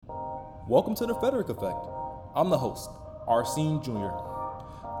Welcome to the Frederick Effect. I'm the host, Arsene Jr.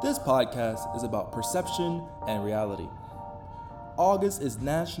 This podcast is about perception and reality. August is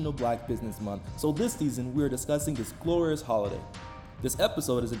National Black Business Month, so this season we are discussing this glorious holiday. This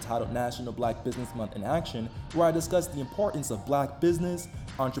episode is entitled National Black Business Month in Action, where I discuss the importance of black business,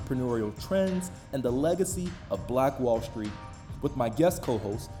 entrepreneurial trends, and the legacy of Black Wall Street with my guest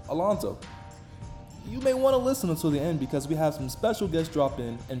co-host, Alonzo. You may want to listen until the end because we have some special guests drop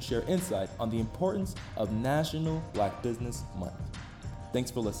in and share insight on the importance of National Black Business Month. Thanks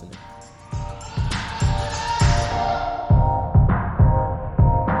for listening.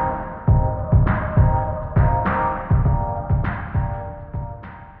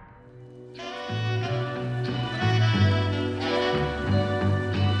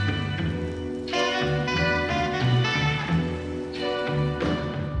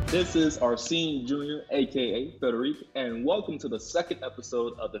 This is Arsene Jr., aka Frederick, and welcome to the second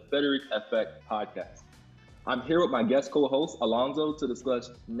episode of the Frederick Effect podcast. I'm here with my guest co-host, Alonzo, to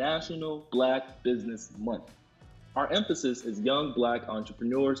discuss National Black Business Month. Our emphasis is young Black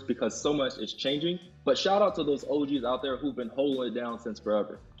entrepreneurs because so much is changing, but shout out to those OGs out there who've been holding it down since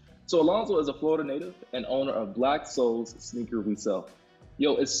forever. So Alonzo is a Florida native and owner of Black Souls Sneaker Resell.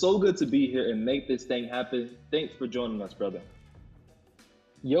 Yo, it's so good to be here and make this thing happen. Thanks for joining us, brother.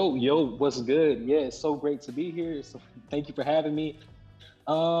 Yo, what's good? Yeah, it's so great to be here. So thank you for having me.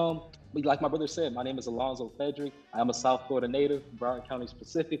 Like my brother said, my name is Alonzo Frederick. I'm a South Florida native, Broward County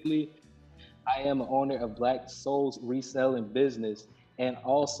specifically. I am an owner of Black Souls Reselling Business. And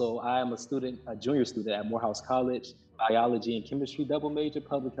also I am a junior student at Morehouse College, biology and chemistry double major,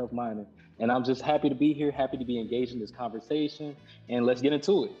 public health minor. And I'm just happy to be here, happy to be engaged in this conversation, and let's get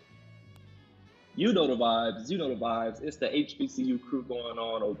into it. You know the vibes. It's the HBCU crew going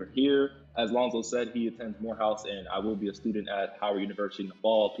on over here. As Lonzo said, he attends Morehouse, and I will be a student at Howard University in the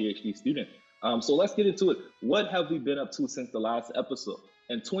fall, PhD student. So let's get into it. What have we been up to since the last episode?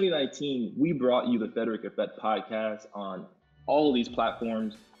 In 2019, we brought you the Frederick Effect podcast on all of these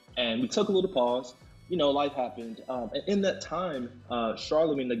platforms, and we took a little pause. You know, life happened. And in that time,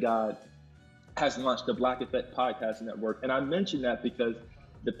 Charlemagne the God has launched the Black Effect Podcast Network, and I mentioned that because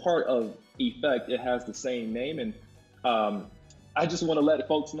the part of Effect, it has the same name. And I just want to let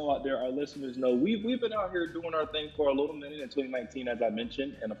folks know out there, our listeners know, we've been out here doing our thing for a little minute in 2019, as I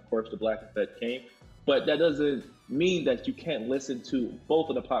mentioned, and of course the Black Effect came. But that doesn't mean that you can't listen to both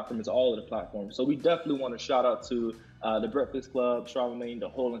of the platforms, all of the platforms. So we definitely want to shout out to the Breakfast Club, Charlemagne, the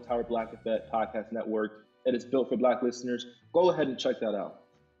whole entire Black Effect Podcast Network. It is built for Black listeners. Go ahead and check that out.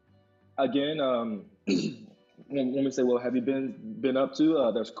 Again, when we say, well, have you been up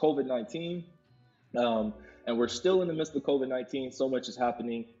to? There's COVID-19, and we're still in the midst of COVID-19. So much is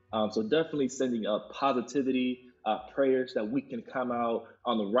happening. So definitely sending up positivity, prayers that we can come out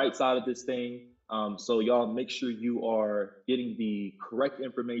on the right side of this thing. So y'all make sure you are getting the correct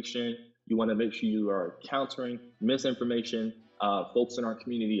information. You want to make sure you are countering misinformation. Folks in our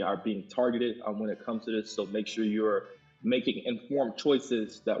community are being targeted when it comes to this. So make sure you're making informed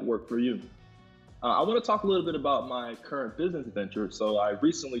choices that work for you. I want to talk a little bit about my current business venture. So I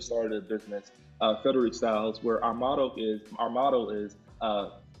recently started a business, Frederick Styles, where our motto is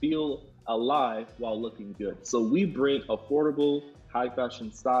feel alive while looking good. So we bring affordable, high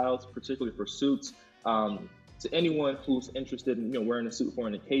fashion styles, particularly for suits, to anyone who's interested in wearing a suit for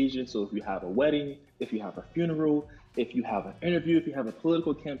an occasion. So if you have a wedding, if you have a funeral, if you have an interview, if you have a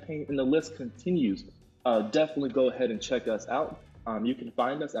political campaign, and the list continues, definitely go ahead and check us out. You can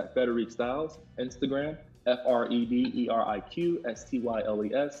find us at Frederick Styles, Instagram,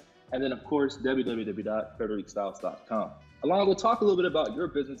 FREDERIQSTYLES, and then of course, www.frederickstyles.com. Along, we'll talk a little bit about your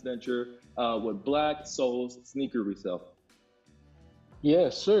business venture with Black Souls Sneaker Resell. Yeah,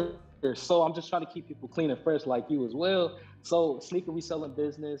 sure. So I'm just trying to keep people clean and fresh like you as well. So sneaker reselling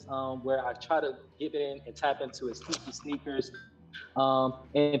business, where I try to get in and tap into exclusive sneakers.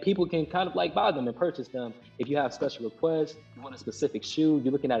 And people can kind of like buy them and purchase them. If you have special requests, you want a specific shoe,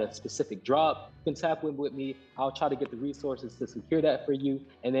 you're looking at a specific drop, you can tap in with me. I'll try to get the resources to secure that for you.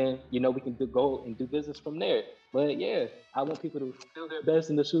 And then, we can go and do business from there. But yeah, I want people to feel their best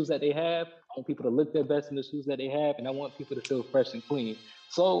in the shoes that they have. I want people to look their best in the shoes that they have. And I want people to feel fresh and clean.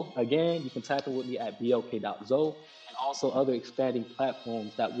 So again, you can tap in with me at blk.zo and also other expanding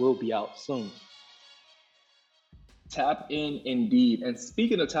platforms that will be out soon. Tap in indeed. And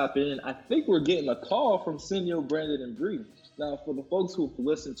speaking of tap in, I think we're getting a call from Senio, Brandon, and Bree. Now, for the folks who've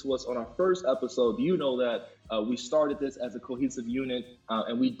listened to us on our first episode, you know that we started this as a cohesive unit,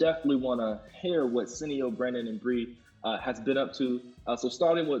 and we definitely want to hear what Senio, Brandon, and Bree has been up to. So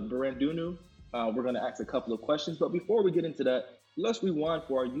starting with Brandunu, we're going to ask a couple of questions. But before we get into that, let's rewind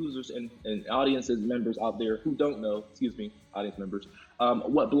for our users and audiences members out there who don't know, excuse me, audience members,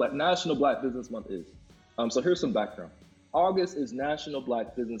 what National Black Business Month is. So here's some background. August is National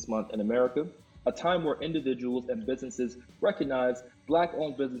Black Business Month in America, a time where individuals and businesses recognize Black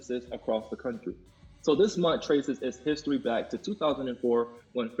owned businesses across the country. So this month traces its history back to 2004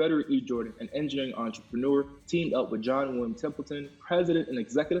 when Frederick E. Jordan, an engineering entrepreneur, teamed up with John William Templeton, president and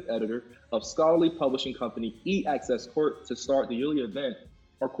executive editor of scholarly publishing company E-Access Corp, to start the yearly event,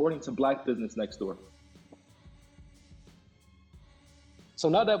 according to Black Business Next Door. So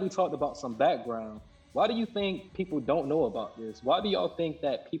now that we talked about some background, why do you think people don't know about this? Why do y'all think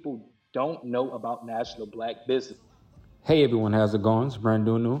that people don't know about National Black Business? Hey everyone, how's it going? It's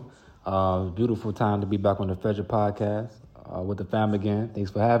Brandon Dunu. Beautiful time to be back on the Frederick podcast with the fam again.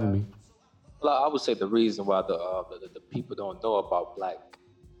 Thanks for having me. Well, I would say the reason why the people don't know about Black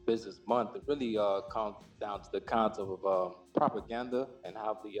Business Month, it really comes down to the concept of propaganda and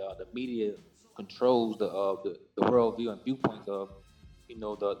how the media controls the worldview and viewpoints of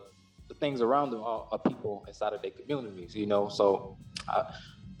the things around them are people inside of their communities. So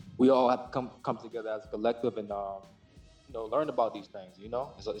we all have to come together as a collective and learn about these things.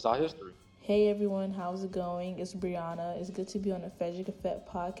 It's our history. Hey everyone, how's it going? It's Brianna. It's good to be on the Frederick Effect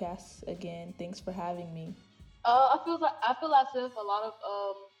podcast again. Thanks for having me. I feel as if a lot of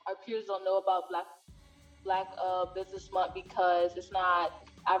our peers don't know about Black Business Month because it's not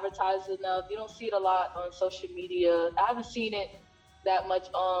advertised enough. You don't see it a lot on social media. I haven't seen it that much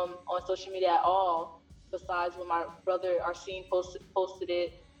on social media at all. Besides when my brother Arsene posted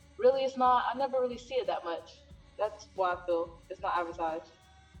it, really it's not. I never really see it that much. That's why I feel it's not advertised.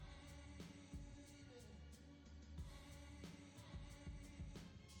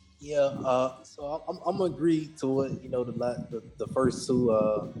 Yeah, so I'm gonna agree to what the first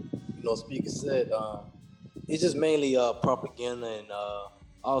two speakers said. It's just mainly propaganda and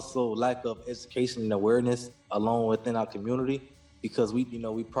also lack of education and awareness along within our community because we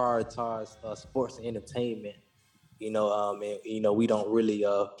prioritize sports and entertainment, and we don't really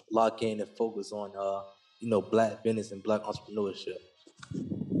lock in and focus on Black business and Black entrepreneurship.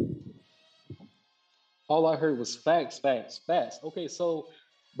 All I heard was facts, facts, facts. Okay, so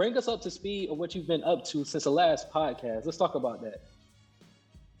bring us up to speed on what you've been up to since the last podcast. Let's talk about that.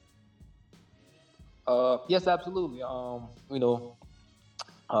 Yes, absolutely.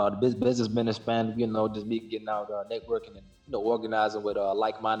 The business been expanded. Just me getting out, networking, and organizing with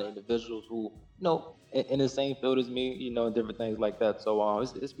like-minded individuals who in the same field as me. Different things like that. So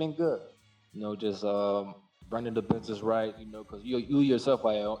it's been good. Just running the business right. Because you yourself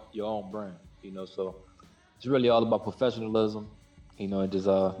are your own brand. So it's really all about professionalism. And just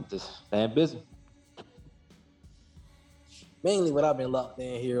staying busy. Mainly what I've been locked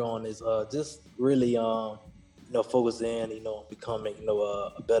in here on is just really focusing, becoming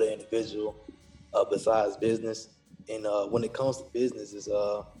a better individual besides business. And when it comes to business, is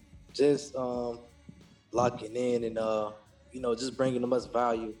just locking in and just bringing the most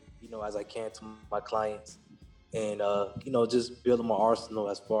value as I can to my clients, and just building my arsenal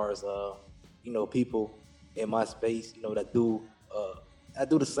as far as people in my space that do. I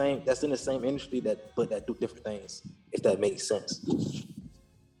do the same. That's in the same industry that do different things. If that makes sense.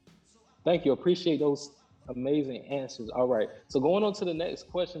 Thank you. Appreciate those amazing answers. All right. So going on to the next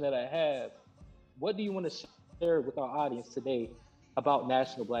question that I have, what do you want to share with our audience today about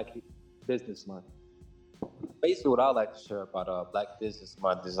National Black Business Month? Basically, what I like to share about Black Business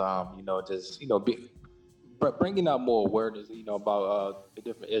Month is bringing out more awareness, about the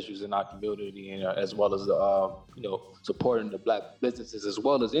different issues in our community, and as well as supporting the Black businesses as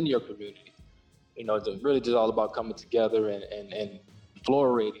well as in your community. It's really just all about coming together and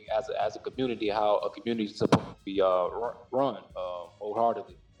flourishing as a community, how a community is supposed to be run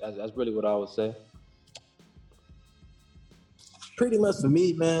wholeheartedly. That's really what I would say. Pretty much for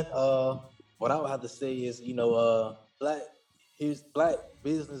me, man. What I would have to say is, Black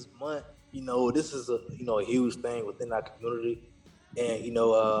Business Month. This is a huge thing within our community, and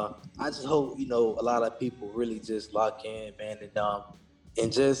I just hope a lot of people really just lock in, man,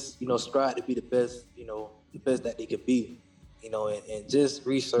 and just strive to be the best, the best that they could be, and just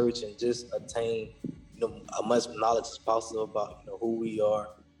research and just attain as much knowledge as possible about who we are,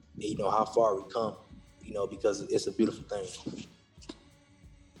 and, how far we come, because it's a beautiful thing.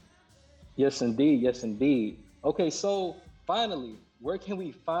 Yes, indeed. Yes, indeed. Okay, so finally, where can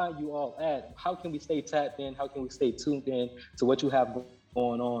we find you all at? How can we stay tapped in? How can we stay tuned in to what you have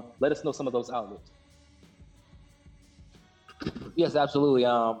going on? Let us know some of those outlets. Yes, absolutely.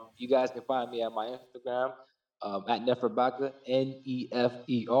 You guys can find me at my Instagram at Neferbaka,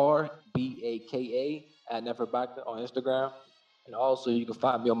 Neferbaka at Neferbaka on Instagram. And also, you can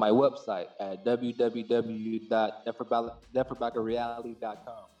find me on my website at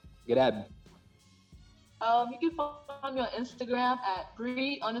www.neferbagareality.com. Get at me. You can find me on Instagram at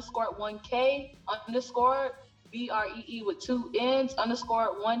Bree_1K_ with 2 N's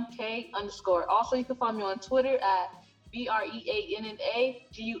 _1K_. Also, you can find me on Twitter at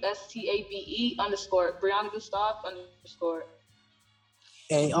BreannaGustav _Brianna Gustav _.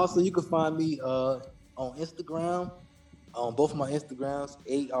 And also, you can find me on Instagram, on both my Instagrams,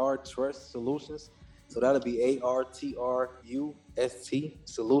 AR Trust Solutions. So that'll be ARTRUST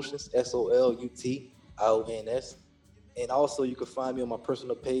Solutions, SOLUTIONS. And also, you can find me on my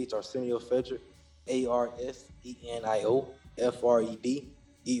personal page, Arsenio Frederick, ARSENIO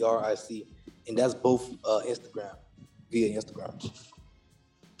FREDERIC. And that's both Instagram, via Instagram.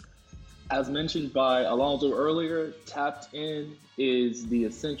 As mentioned by Alonzo earlier, tapped in is the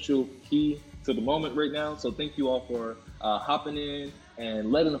essential key to the moment right now. So thank you all for hopping in and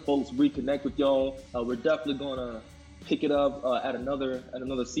letting the folks reconnect with y'all. We're definitely gonna pick it up at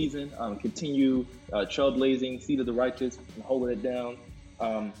another season. Continue trailblazing, seed of the righteous, and holding it down.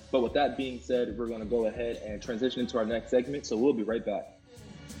 But with that being said, we're gonna go ahead and transition into our next segment. So we'll be right back.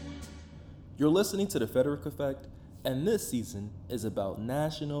 You're listening to The Frederick Effect, and this season is about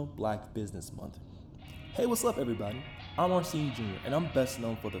National Black Business Month. Hey, what's up, everybody? I'm Arsene Jr., and I'm best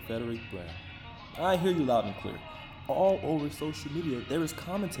known for the Frederick brand. I hear you loud and clear. All over social media, there is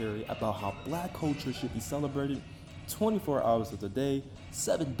commentary about how Black culture should be celebrated 24 hours of the day,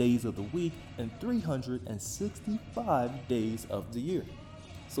 7 days of the week, and 365 days of the year.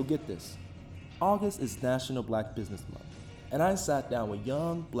 So get this. August is National Black Business Month, and I sat down with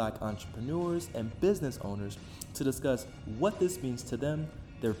young Black entrepreneurs and business owners to discuss what this means to them,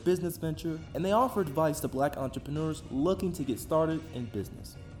 their business venture, and they offer advice to Black entrepreneurs looking to get started in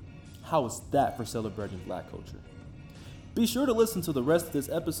business. How is that for celebrating Black culture? Be sure to listen to the rest of this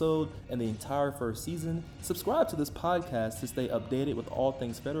episode and the entire first season, subscribe to this podcast to stay updated with all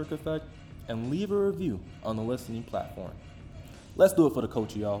things Frederick Effect, and leave a review on the listening platform. Let's do it for the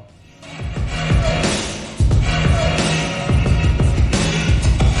culture, y'all.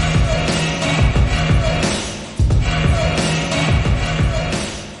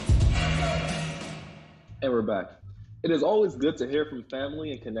 And we're back. It is always good to hear from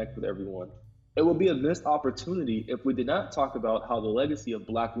family and connect with everyone. It would be a missed opportunity if we did not talk about how the legacy of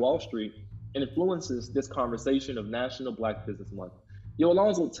Black Wall Street influences this conversation of National Black Business Month. Yo,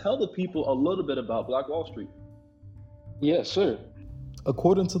 Alonzo, tell the people a little bit about Black Wall Street. Yeah, sure.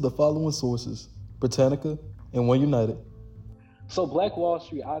 According to the following sources, Britannica and One United. So Black Wall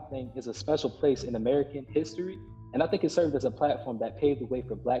Street, I think, is a special place in American history, and I think it served as a platform that paved the way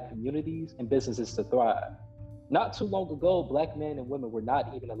for Black communities and businesses to thrive. Not too long ago, Black men and women were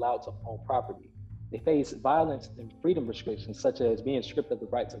not even allowed to own property. They faced violence and freedom restrictions, such as being stripped of the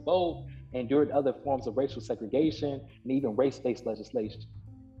right to vote, endured other forms of racial segregation, and even race-based legislation.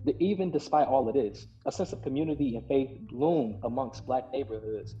 Even despite all of this, a sense of community and faith bloomed amongst Black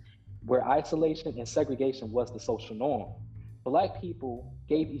neighborhoods, where isolation and segregation was the social norm. Black people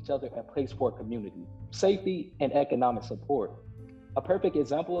gave each other a place for community, safety, and economic support. A perfect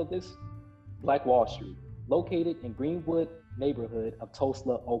example of this, Black Wall Street, located in Greenwood neighborhood of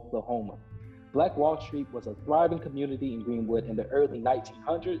Tulsa, Oklahoma. Black Wall Street was a thriving community in Greenwood in the early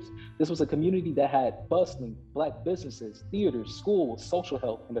 1900s. This was a community that had bustling Black businesses, theaters, schools, social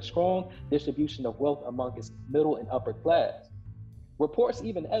health, and a strong distribution of wealth among its middle and upper class. Reports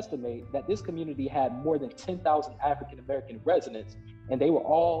even estimate that this community had more than 10,000 African-American residents, and they were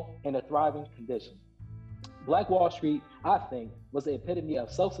all in a thriving condition. Black Wall Street, I think, was the epitome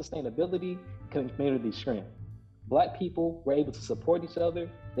of self-sustainability, community strength. Black people were able to support each other.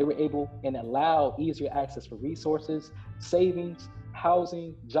 They were able and allowed easier access for resources, savings,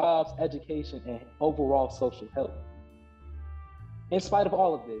 housing, jobs, education, and overall social health. In spite of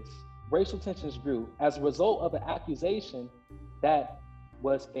all of this, racial tensions grew as a result of an accusation that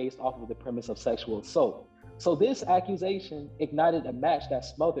was based off of the premise of sexual assault. So this accusation ignited a match that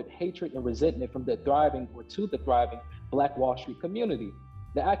smothered hatred and resentment from the thriving Black Wall Street community.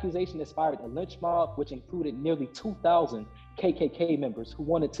 The accusation inspired a lynch mob, which included nearly 2,000 KKK members who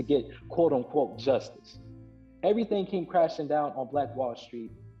wanted to get quote unquote justice. Everything came crashing down on Black Wall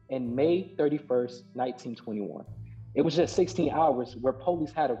Street in May 31st, 1921. It was just 16 hours where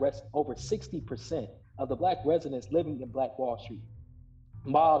police had arrested over 60% of the Black residents living in Black Wall Street.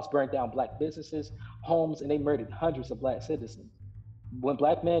 Mobs burned down Black businesses, homes, and they murdered hundreds of Black citizens. When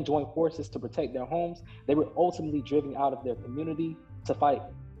Black men joined forces to protect their homes, they were ultimately driven out of their community to fight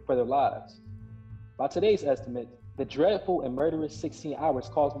for their lives. By today's estimate, the dreadful and murderous 16 hours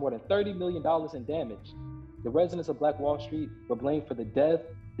caused more than $30 million in damage. The residents of Black Wall Street were blamed for the death,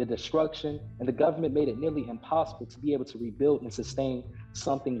 the destruction, and the government made it nearly impossible to be able to rebuild and sustain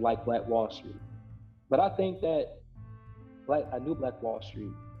something like Black Wall Street. But I think that a new Black Wall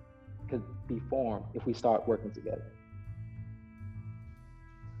Street could be formed if we start working together.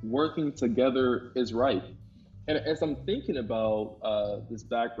 Working together is right. And as I'm thinking about this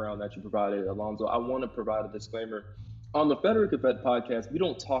background that you provided, Alonzo, I want to provide a disclaimer. On the Frederick Effect podcast, we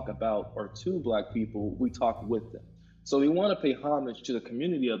don't talk about or to Black people, we talk with them. So we want to pay homage to the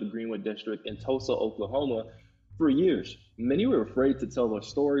community of the Greenwood District in Tulsa, Oklahoma. For years, many were afraid to tell their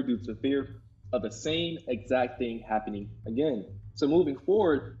story due to fear of the same exact thing happening again. So moving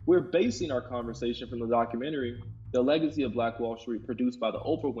forward, we're basing our conversation from the documentary, The Legacy of Black Wall Street, produced by the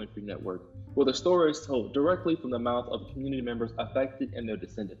Oprah Winfrey Network, where the story is told directly from the mouth of community members affected and their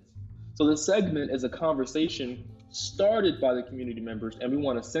descendants. So this segment is a conversation started by the community members, and we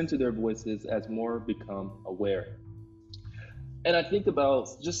want to center their voices as more become aware. And I think about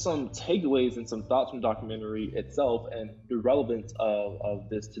just some takeaways and some thoughts from the documentary itself and the relevance of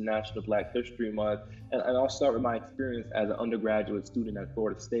this to National Black History Month. And I'll start with my experience as an undergraduate student at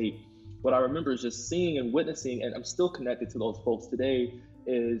Florida State. What I remember is just seeing and witnessing, and I'm still connected to those folks today,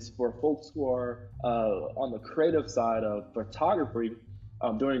 is for folks who are on the creative side of photography.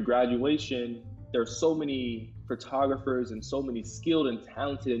 During graduation, there's so many photographers and so many skilled and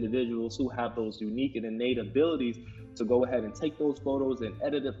talented individuals who have those unique and innate abilities to go ahead and take those photos and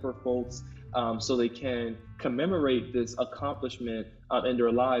edit it for folks so they can commemorate this accomplishment in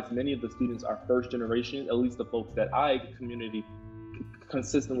their lives. Many of the students are first generation, at least the folks that I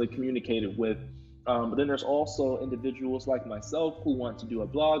consistently communicated with. But then there's also individuals like myself who want to do a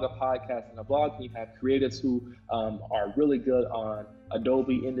blog, a podcast, and a blog. And you have creatives who are really good on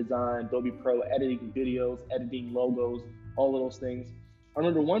Adobe InDesign, Adobe Pro, editing videos, editing logos, all of those things. I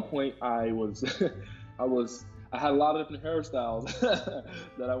remember one point I had a lot of different hairstyles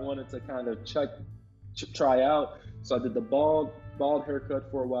that I wanted to kind of try out. So I did the bald haircut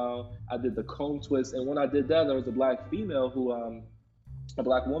for a while. I did the comb twist. And when I did that, there was a Black female who, a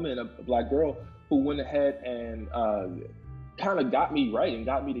Black woman, a Black girl who went ahead and kind of got me right and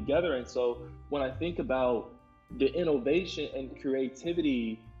got me together. And so when I think about the innovation and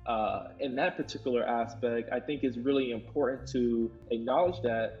creativity in that particular aspect, I think it's really important to acknowledge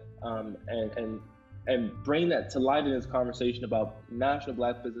that and bring that to light in this conversation about National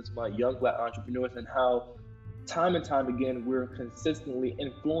Black Business Month, young Black entrepreneurs, and how time and time again we're consistently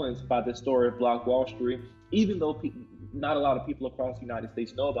influenced by the story of Black Wall Street, even though not a lot of people across the United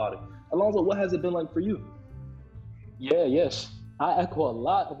States know about it. Alonzo, what has it been like for you? Yes. I echo a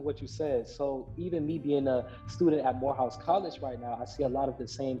lot of what you said. So even me being a student at Morehouse College right now, I see a lot of the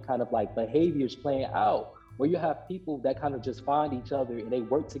same kind of like behaviors playing out, where you have people that kind of just find each other and they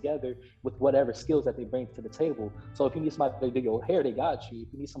work together with whatever skills that they bring to the table. So if you need somebody to do your hair, they got you. If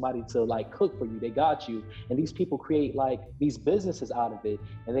you need somebody to like cook for you, they got you. And these people create like these businesses out of it,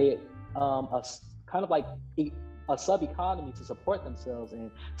 and they kind of like a sub-economy to support themselves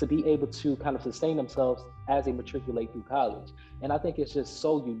and to be able to kind of sustain themselves as they matriculate through college. And I think it's just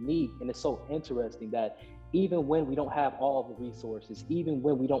so unique and it's so interesting that even when we don't have all the resources, even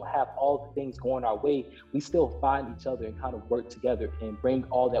when we don't have all the things going our way, we still find each other and kind of work together and bring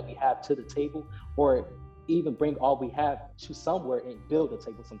all that we have to the table, or even bring all we have to somewhere and build a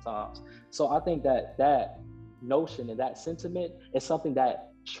table sometimes. So I think that that notion and that sentiment is something that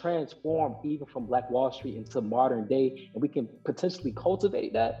transformed even from Black Wall Street into modern day, and we can potentially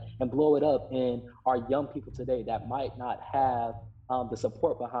cultivate that and blow it up in our young people today that might not have the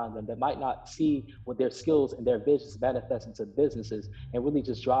support behind them, that might not see what their skills and their visions manifest into businesses, and really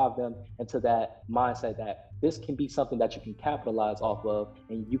just drive them into that mindset that this can be something that you can capitalize off of,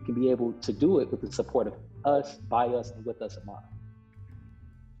 and you can be able to do it with the support of us, by us, and with us in mind.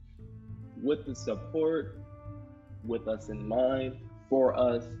 With the support, with us in mind, for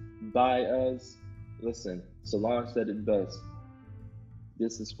us, by us. Listen, Solange said it best.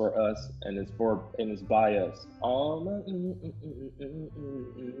 This is for us, and it's by us.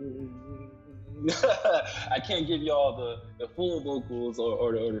 I can't give y'all the full vocals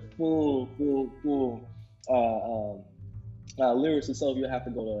or the full lyrics itself. You'll have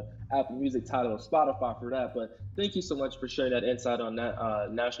to go to Apple Music, Tidal, or Spotify for that. But thank you so much for sharing that insight on that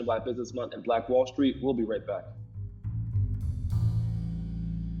National Black Business Month and Black Wall Street. We'll be right back.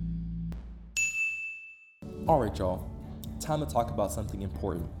 All right, y'all. Time to talk about something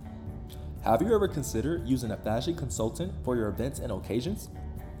important. Have you ever considered using a fashion consultant for your events and occasions?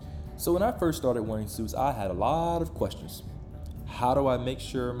 So when I first started wearing suits, I had a lot of questions. How do I make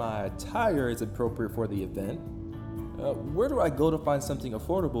sure my attire is appropriate for the event? Where do I go to find something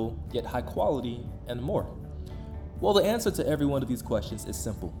affordable yet high quality, and more? Well, the answer to every one of these questions is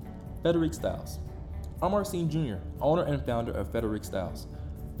simple. Frederic Styles. I'm Arsene Jr., owner and founder of Frederic Styles.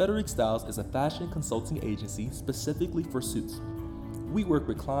 Frederic Styles is a fashion consulting agency specifically for suits. We work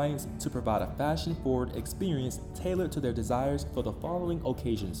with clients to provide a fashion-forward experience tailored to their desires for the following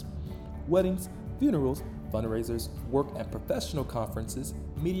occasions: weddings, funerals, fundraisers, work and professional conferences,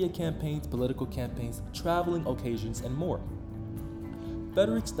 media campaigns, political campaigns, traveling occasions, and more.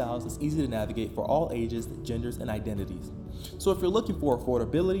 Frederic Styles is easy to navigate for all ages, genders, and identities. So if you're looking for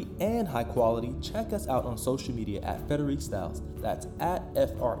affordability and high quality, check us out on social media at Frederic Styles. That's at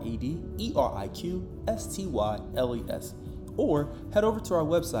FREDERIQSTYLES. Or head over to our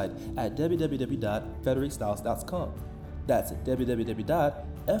website at www.frederickstyles.com. That's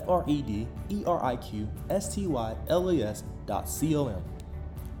www.frederickstyles.com.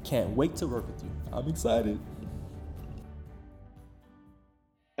 Can't wait to work with you. I'm excited.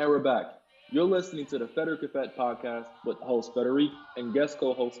 And we're back. You're listening to the Frederic Effect podcast with host Frederic and guest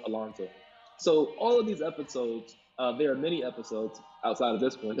co-host Alonzo. So all of these episodes, there are many episodes outside of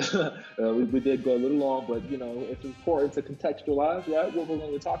this one. we did go a little long, but it's important to contextualize, right, what we're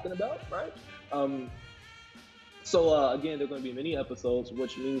going to be talking about, right? So again, there are going to be many episodes,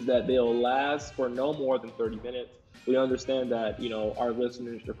 which means that they'll last for no more than 30 minutes. We understand that, our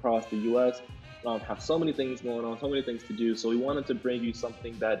listeners across the U.S. Have so many things going on, so many things to do. So we wanted to bring you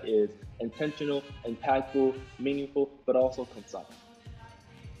something that is intentional, impactful, meaningful, but also concise.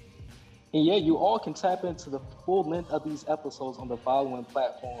 And yeah, you all can tap into the full length of these episodes on the following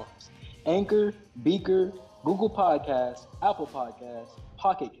platforms: Anchor, Beaker, Google Podcasts, Apple Podcasts,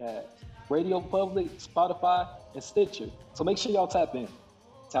 Pocket Casts, Radio Public, Spotify, and Stitcher. So make sure y'all tap in.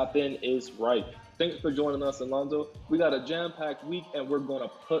 Tap in is right. Thanks for joining us, Alonzo. We got a jam-packed week, and we're going to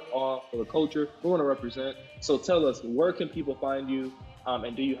put on for the culture. We're going to represent. So tell us, where can people find you,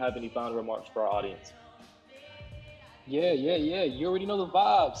 and do you have any final remarks for our audience? Yeah. You already know the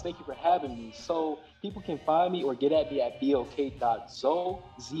vibes. Thank you for having me. So people can find me or get at me at blk.zoe,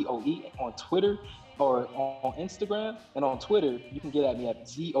 Z-O-E, on Twitter or on Instagram. And on Twitter, you can get at me at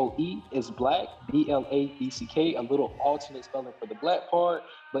ZOE is black, BLABCK, a little alternate spelling for the black part.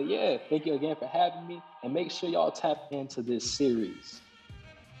 But yeah, thank you again for having me. And make sure y'all tap into this series.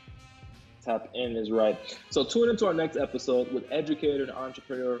 Tap in is right. So tune into our next episode with educator and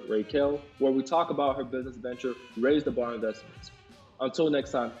entrepreneur Raquel, where we talk about her business venture, Raise the Bar Investments. Until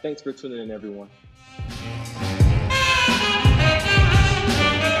next time, thanks for tuning in, everyone.